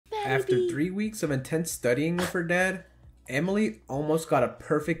After 3 weeks of intense studying with her dad, Emily almost got a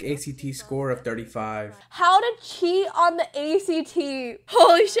perfect ACT score of 35. How to cheat on the ACT.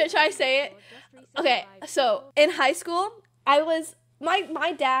 Holy shit, should I say it? Okay, so in high school,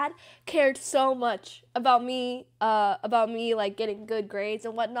 my dad cared so much about me like getting good grades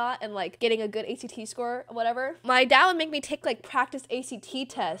and whatnot, and like getting a good ACT score or whatever. My dad would make me take like practice ACT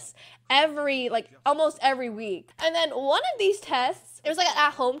tests almost every week. And then one of these tests, it was like an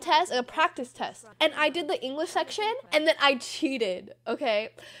at-home test and a practice test. And I did the English section and then I cheated, okay?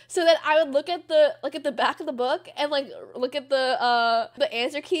 So then I would look at the back of the book and like look at the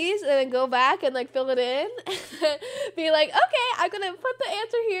answer keys and then go back and like fill it in and be like, okay, I'm gonna put the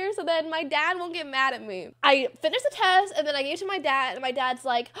answer here so then my dad won't get mad at me. I finished the test and then I gave it to my dad and my dad's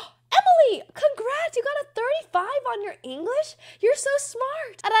like, Emily, congrats, you got a 35 on your English? You're so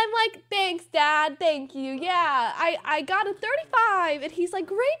smart. And I'm like, thanks, Dad, thank you. Yeah, I got a 35. And he's like,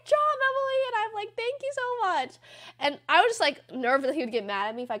 great job, Emily. And I'm like, thank you so much. And I was just like nervous that he would get mad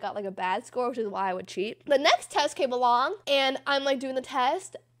at me if I got like a bad score, which is why I would cheat. The next test came along and I'm like doing the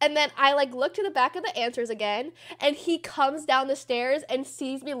test. And then I like look to the back of the answers again, and he comes down the stairs and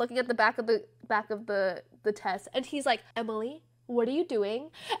sees me looking at the back of the test. And he's like, Emily, what are you doing?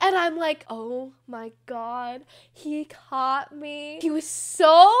 And I'm like, oh my God, he caught me. He was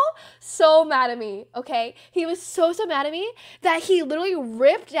so mad at me, okay? He was so mad at me that he literally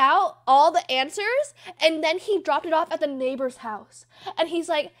ripped out all the answers and then he dropped it off at the neighbor's house. And he's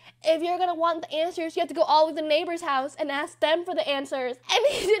like, if you're gonna want the answers, you have to go all the way to the neighbor's house and ask them for the answers. And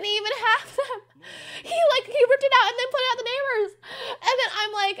he didn't even have them. He ripped it out and then put it at the neighbor's. And then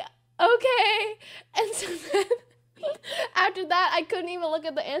I'm like, okay. And so then after that, I couldn't even look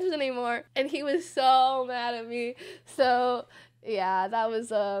at the answers anymore. And he was so mad at me. So yeah, that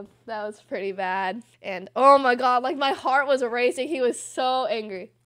was pretty bad. And oh my God, like my heart was racing. He was so angry.